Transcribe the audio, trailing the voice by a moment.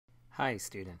Hi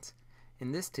students.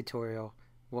 In this tutorial,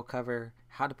 we'll cover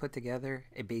how to put together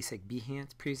a basic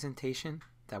Behance presentation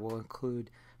that will include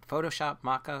Photoshop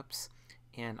mockups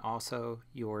and also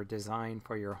your design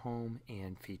for your home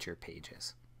and feature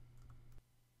pages.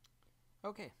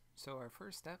 Okay, so our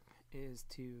first step is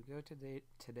to go to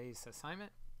today's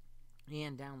assignment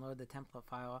and download the template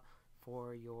file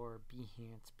for your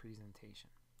Behance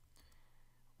presentation.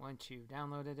 Once you've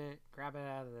downloaded it, grab it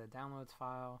out of the downloads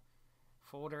file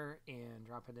folder and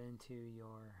drop it into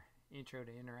your intro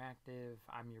to interactive,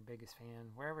 I'm your biggest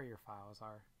fan, wherever your files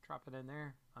are. Drop it in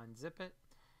there, unzip it,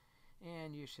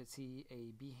 and you should see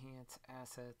a Behance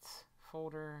assets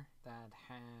folder that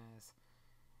has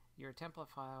your template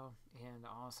file and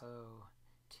also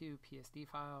 2 PSD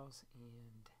files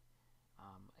and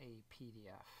a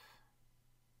PDF.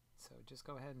 So just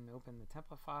go ahead and open the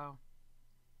template file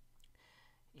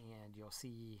and you'll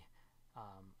see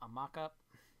a mock-up,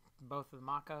 both of the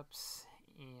mock-ups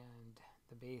and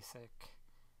the basic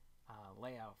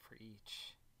layout for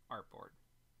each artboard.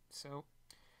 So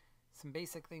some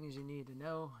basic things you need to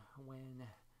know when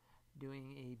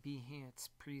doing a Behance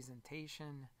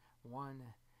presentation. 1,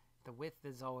 the width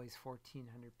is always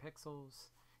 1400 pixels,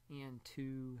 and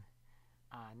 2,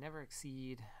 never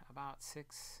exceed about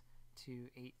 6 to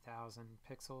 8,000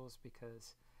 pixels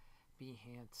because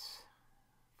Behance,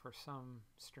 for some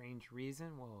strange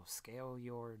reason, will scale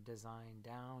your design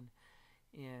down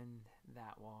and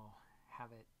that will have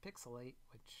it pixelate,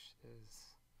 which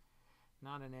is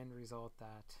not an end result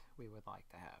that we would like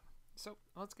to have. So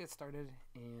let's get started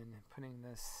in putting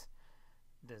this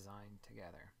design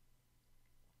together.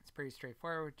 It's pretty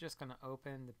straightforward. We're just going to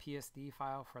open the PSD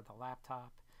file for the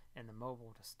laptop and the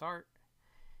mobile to start,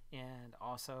 and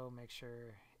also make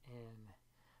sure in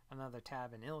another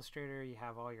tab in Illustrator you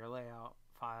have all your layout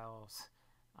files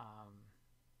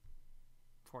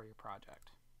for your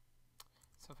project.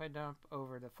 So if I dump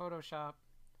over to Photoshop,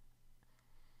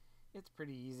 it's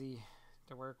pretty easy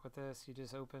to work with this. You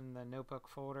just open the notebook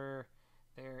folder.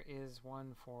 There is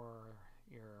one for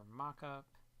your mockup.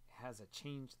 It has a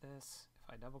change this.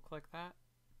 If I double click that,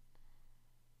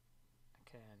 I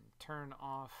can turn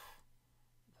off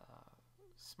the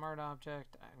smart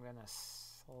object. I'm going to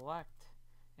select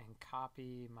and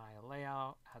copy my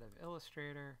layout out of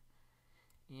Illustrator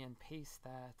and paste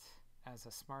that as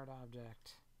a smart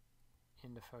object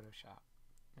into Photoshop.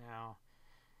 Now,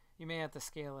 you may have to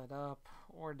scale it up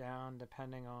or down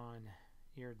depending on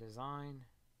your design.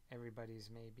 Everybody's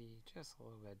may be just a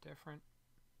little bit different.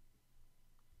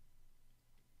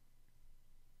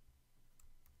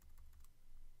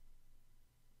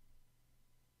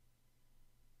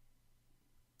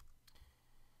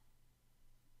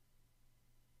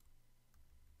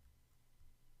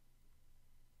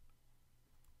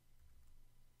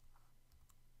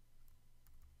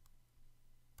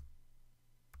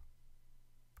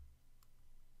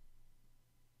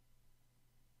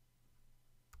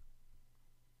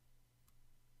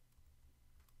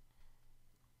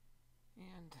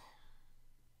 And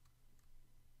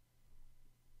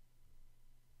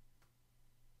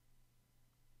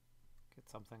get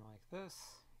something like this,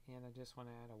 and I just want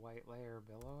to add a white layer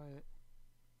below it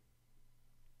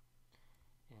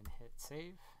and hit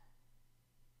save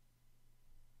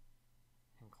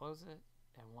and close it,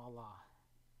 and voila,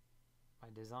 my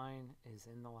design is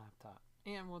in the laptop.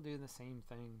 And we'll do the same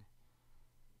thing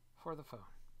for the phone.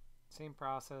 Same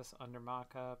process. Under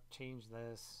mockup, change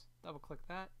this, double click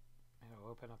that,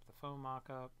 it'll open up the phone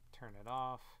mockup, turn it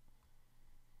off,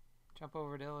 jump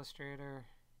over to Illustrator,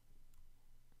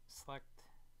 select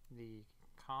the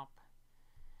comp,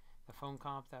 the phone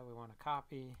comp that we want to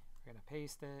copy. We're going to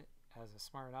paste it as a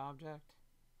smart object.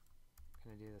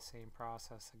 Going to do the same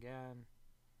process again.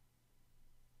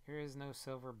 There is no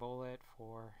silver bullet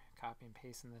for copy and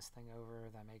pasting this thing over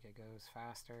that make it goes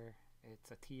faster.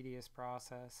 It's a tedious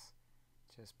process.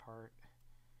 It's just part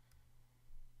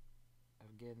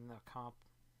of getting the comp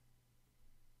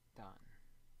done.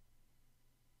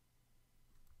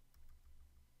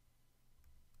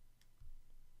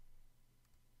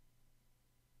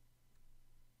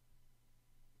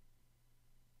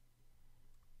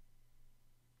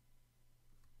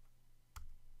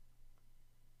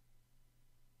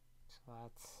 So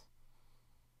that's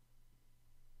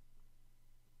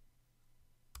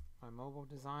my mobile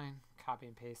design. Copy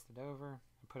and paste it over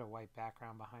and put a white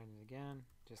background behind it again.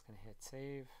 Just going to hit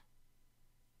save.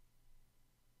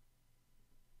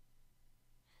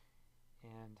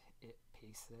 And it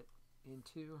pastes it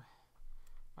into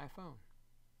my phone.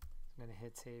 I'm going to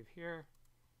hit save here.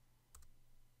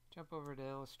 Jump over to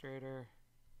Illustrator.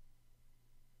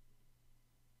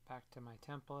 Back to my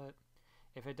template.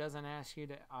 If it doesn't ask you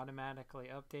to automatically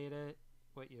update it,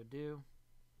 what you'll do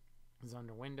is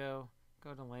under Window,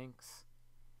 go to Links.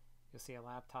 You'll see a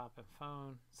laptop and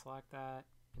phone. Select that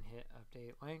and hit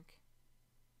Update Link.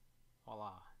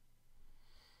 Voila.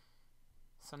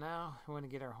 So now we want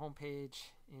to get our home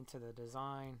page into the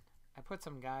design. I put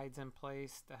some guides in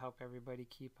place to help everybody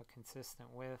keep a consistent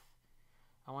width.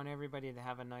 I want everybody to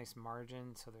have a nice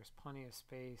margin so there's plenty of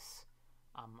space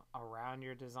around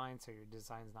your design so your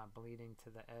design's not bleeding to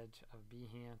the edge of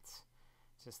Behance.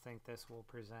 Just think this will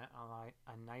present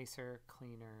a nicer,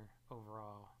 cleaner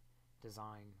overall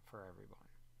design for everyone.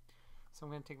 So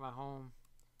I'm going to take my home,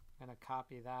 I'm going to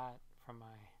copy that from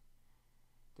my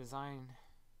design,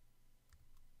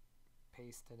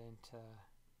 paste it into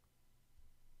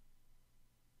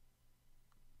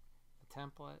the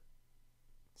template,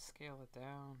 scale it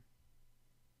down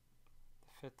to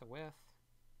fit the width.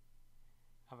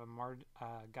 I have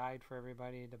a guide for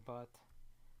everybody to butt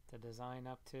the design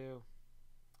up to.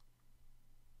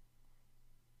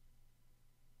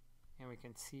 And we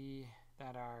can see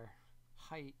that our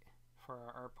height for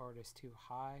our artboard is too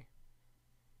high.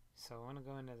 So I want to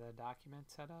go into the document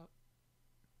setup.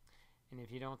 And if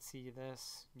you don't see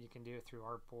this, you can do it through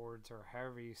artboards or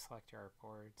however you select your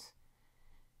artboards.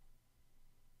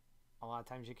 A lot of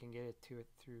times you can get it through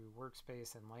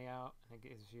workspace and layout, and it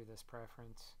gives you this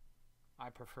preference. I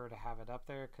prefer to have it up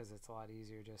there because it's a lot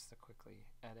easier just to quickly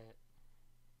edit.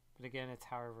 But again, it's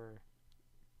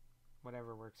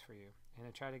whatever works for you. And I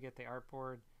try to get the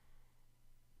artboard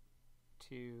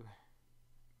to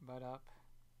butt up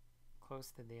close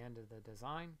to the end of the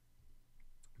design,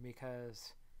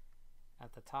 because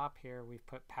at the top here we've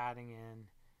put padding in,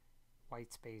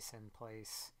 white space in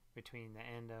place between the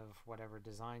end of whatever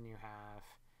design you have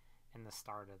and the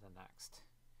start of the next.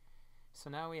 So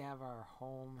now we have our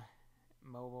home,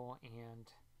 mobile, and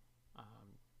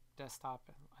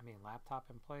laptop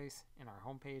in place, and our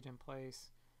home page in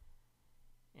place.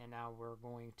 And now we're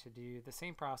going to do the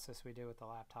same process we did with the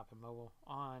laptop and mobile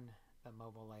on the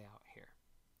mobile layout here.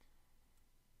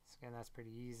 So again, that's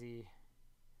pretty easy.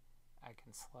 I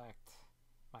can select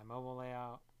my mobile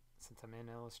layout since I'm in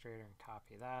Illustrator and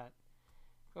copy that.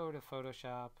 Go to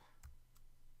Photoshop.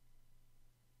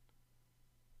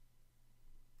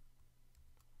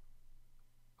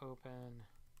 Open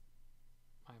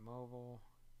my mobile.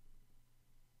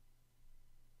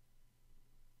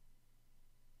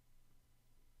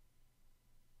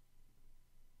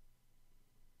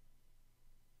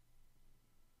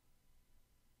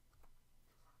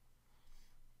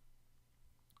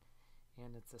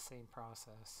 And it's the same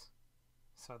process.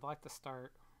 So I'd like to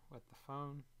start with the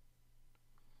phone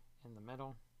in the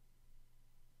middle.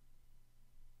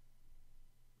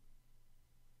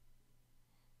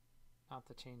 Not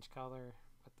to change color,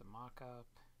 but the mock-up.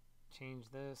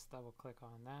 Change this, double click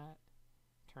on that,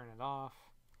 turn it off.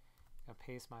 I'm gonna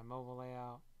paste my mobile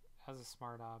layout as a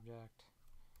smart object.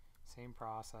 Same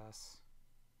process.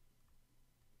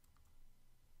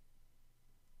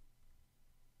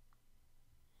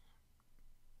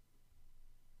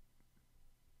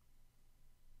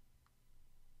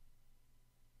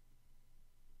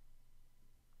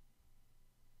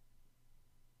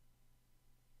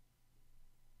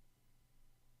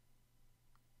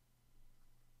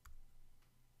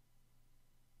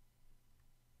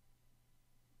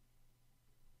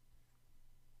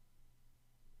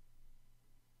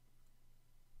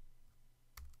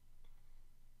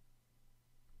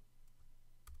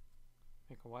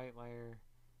 Make a white layer,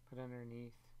 put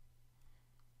underneath,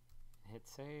 and hit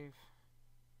save.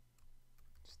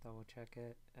 Just double check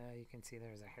it. You can see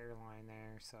there's a hairline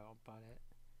there, so I'll butt it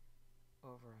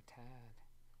over a tad.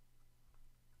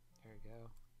 There we go.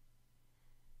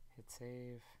 Hit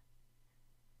save,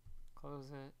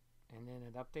 close it, and then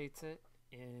it updates it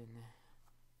in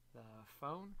the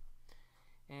phone.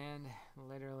 And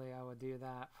literally I would do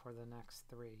that for the next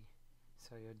 3.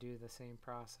 So you'll do the same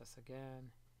process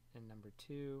again. And number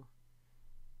 2,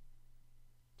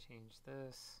 change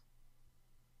this.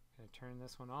 I'm gonna turn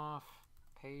this one off,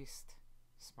 paste,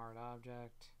 smart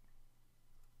object,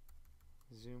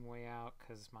 zoom way out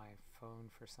because my phone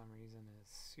for some reason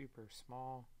is super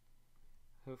small.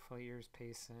 Hopefully yours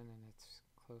pastes in and it's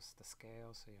close to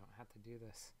scale so you don't have to do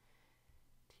this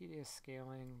tedious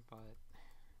scaling, but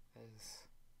it is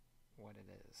what it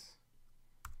is.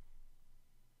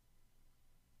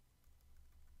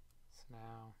 So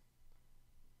now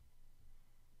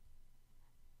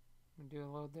I'm going to do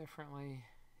a little differently.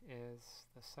 Is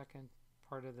the second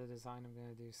part of the design I'm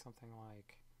going to do something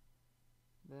like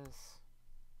this.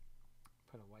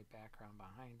 Put a white background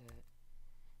behind it.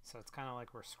 So it's kind of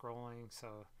like we're scrolling.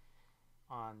 So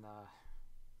on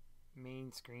the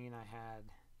main screen I had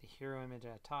the hero image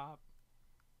at the top.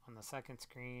 On the second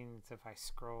screen, it's if I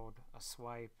scrolled a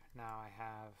swipe, now I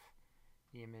have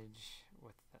the image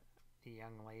with the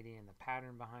young lady and the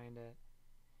pattern behind it.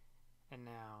 And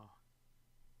now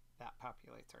that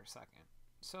populates our second.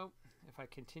 So if I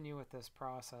continue with this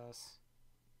process,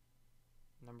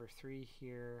 number 3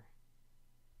 here,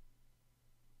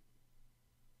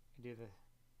 I do the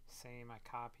same. I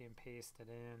copy and paste it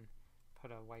in,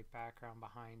 put a white background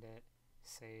behind it,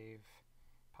 save,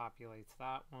 populates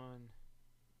that one.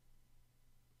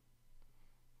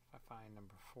 If I find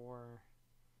number 4,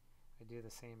 I do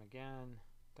the same again,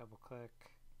 double click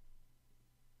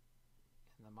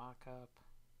in the mockup,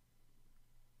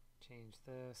 change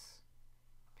this,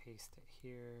 paste it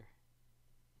here.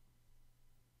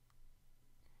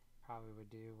 Probably would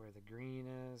do where the green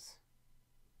is.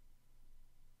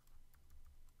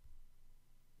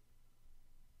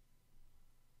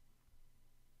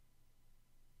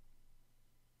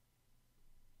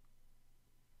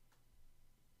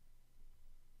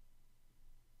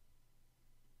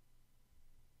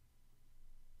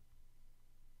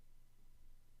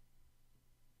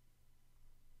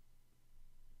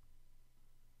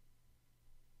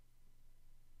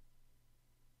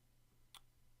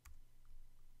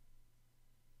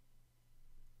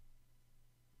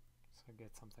 So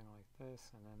get something like this,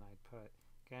 and then I'd put,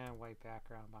 again, white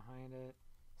background behind it,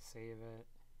 save it,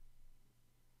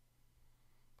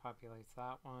 populates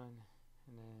that one,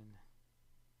 and then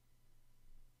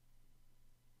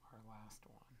our last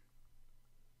one,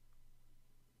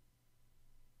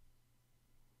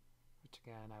 which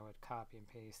again I would copy and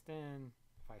paste in.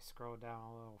 If I scroll down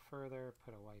a little further,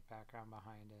 put a white background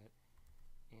behind it,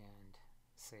 and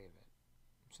save it.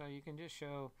 So you can just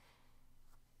show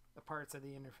the parts of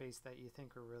the interface that you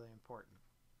think are really important.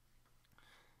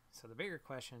 So the bigger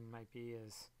question might be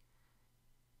is,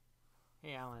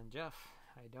 hey Alan, Jeff,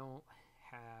 I don't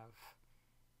have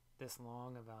this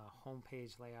long of a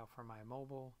homepage layout for my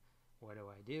mobile. What do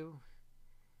I do?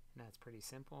 And that's pretty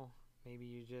simple. Maybe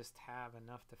you just have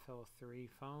enough to fill 3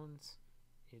 phones.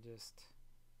 You just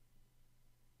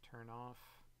turn off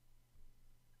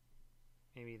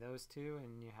maybe those 2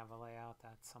 and you have a layout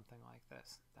that's something like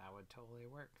this. That would totally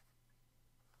work.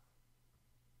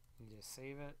 You just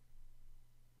save it.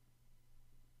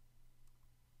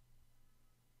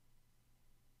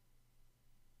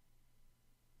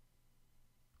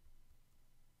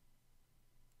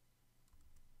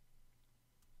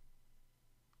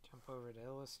 Jump over to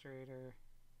Illustrator.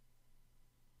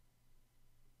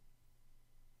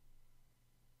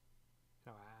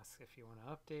 It'll ask if you want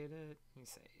to update it. You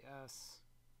say yes.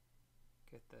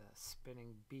 Get the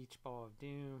spinning beach ball of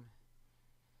doom.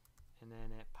 And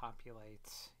then it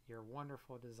populates your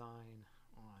wonderful design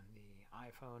on the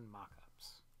iPhone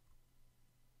mockups.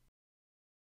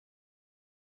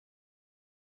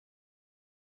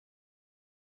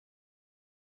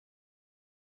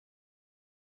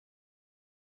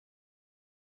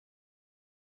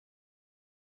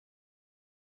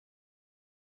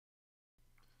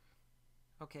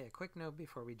 Okay, a quick note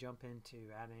before we jump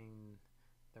into adding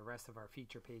the rest of our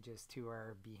feature pages to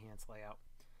our Behance layout.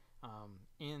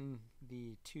 In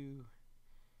the 2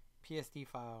 PSD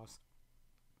files,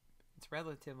 it's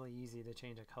relatively easy to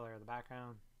change the color of the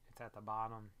background. It's at the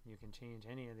bottom. You can change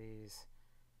any of these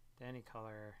to any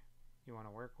color you want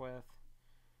to work with.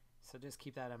 So just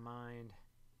keep that in mind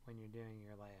when you're doing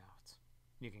your layouts.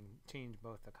 You can change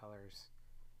both the colors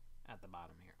at the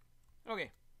bottom here.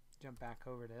 Okay, jump back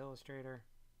over to Illustrator.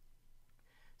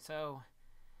 So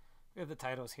we have the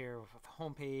titles here with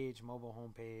homepage, mobile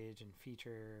homepage, and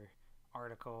feature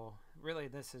article. Really,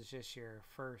 this is just your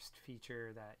first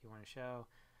feature that you want to show.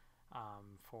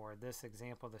 For this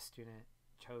example, the student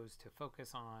chose to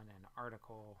focus on an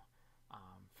article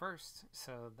first,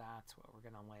 so that's what we're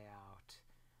going to lay out.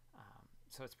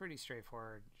 So it's pretty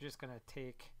straightforward. You're just going to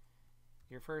take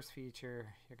your first feature,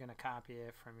 you're going to copy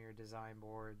it from your design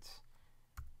boards.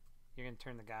 You're going to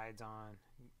turn the guides on,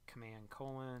 Command:,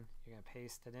 you're going to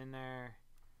paste it in there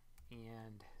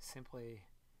and simply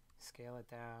scale it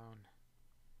down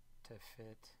to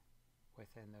fit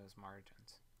within those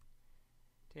margins.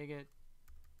 Take it,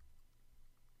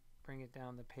 bring it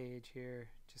down the page here.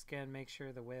 Just again, make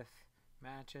sure the width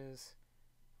matches,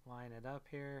 line it up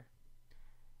here,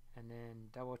 and then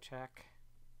double check.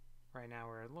 Right now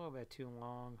we're a little bit too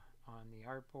long on the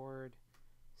artboard,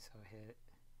 so hit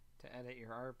to edit your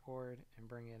artboard and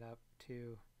bring it up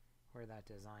to where that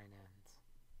design ends.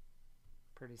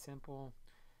 Pretty simple.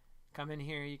 Come in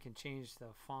here, you can change the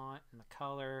font and the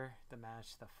color to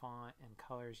match the font and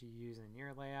colors you use in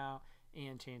your layout,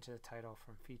 and change the title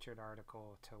from featured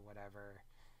article to whatever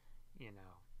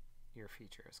your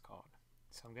feature is called.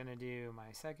 So I'm going to do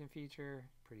my second feature.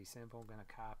 Pretty simple. I'm going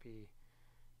to copy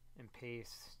and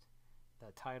paste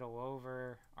the title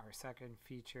over. Our second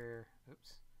feature,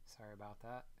 oops, sorry about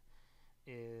that,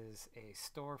 is a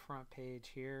storefront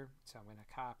page here. So I'm going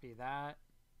to copy that,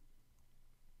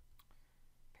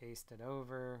 paste it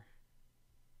over,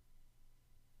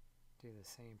 do the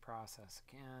same process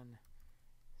again,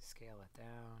 scale it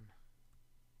down.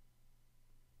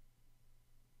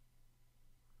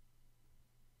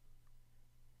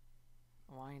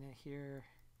 Align it here.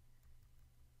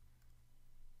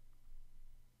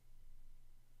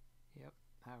 Yep,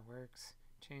 that works.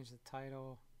 Change the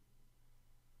title.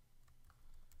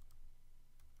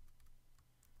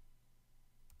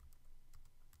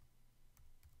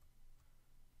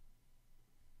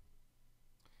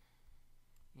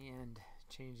 And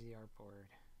change the artboard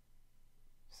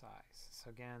size. So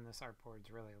again, this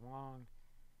artboard's really long.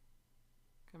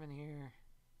 Come in here,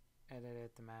 edit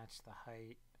it to match the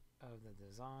height of the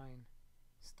design.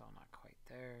 Still not quite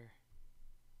there.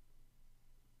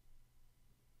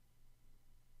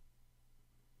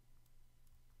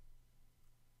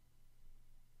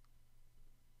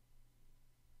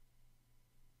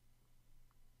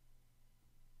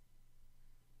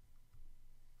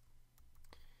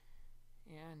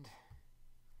 And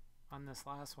on this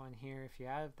last one here, if you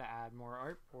have to add more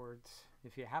artboards,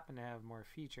 if you happen to have more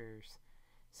features,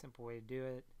 simple way to do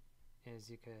it is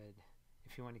you could,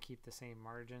 if you want to keep the same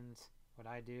margins, what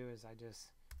I do is I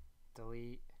just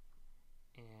delete,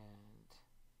 and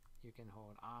you can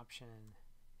hold Option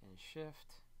and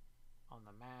Shift on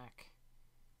the Mac,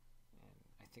 and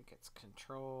I think it's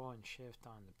Control and Shift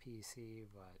on the PC,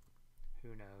 but who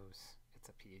knows, it's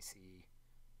a PC.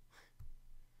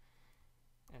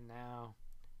 And now,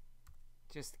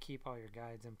 just to keep all your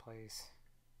guides in place,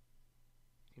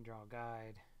 you can draw a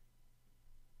guide,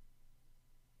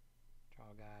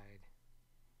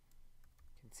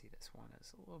 You can see this one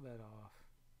is a little bit off.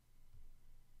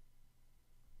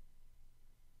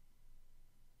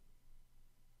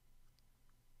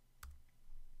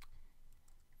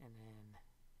 And then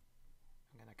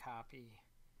I'm going to copy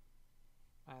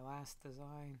my last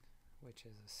design, which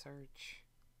is a search.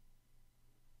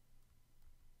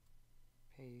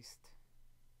 Paste.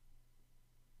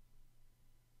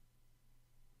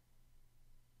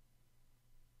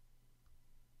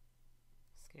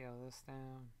 Scale this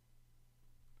down.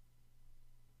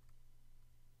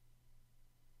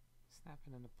 Snap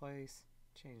it into place.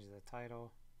 Change the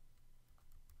title.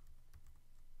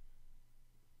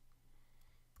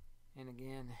 And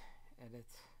again, edit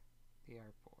the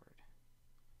artboard.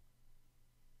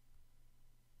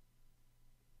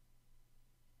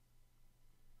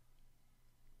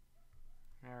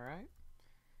 Alright,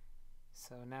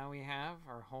 so now we have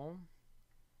our home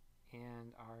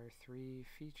and our 3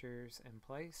 features in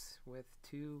place with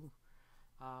 2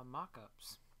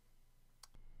 mock-ups.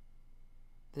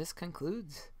 This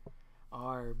concludes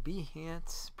our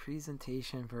Behance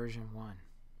presentation version 1.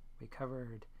 We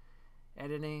covered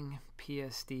editing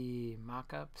PSD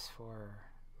mock-ups for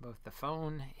both the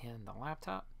phone and the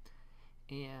laptop,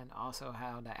 and also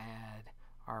how to add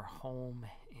our home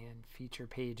and feature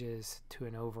pages to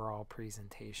an overall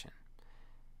presentation.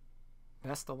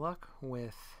 Best of luck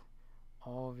with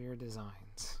all of your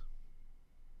designs.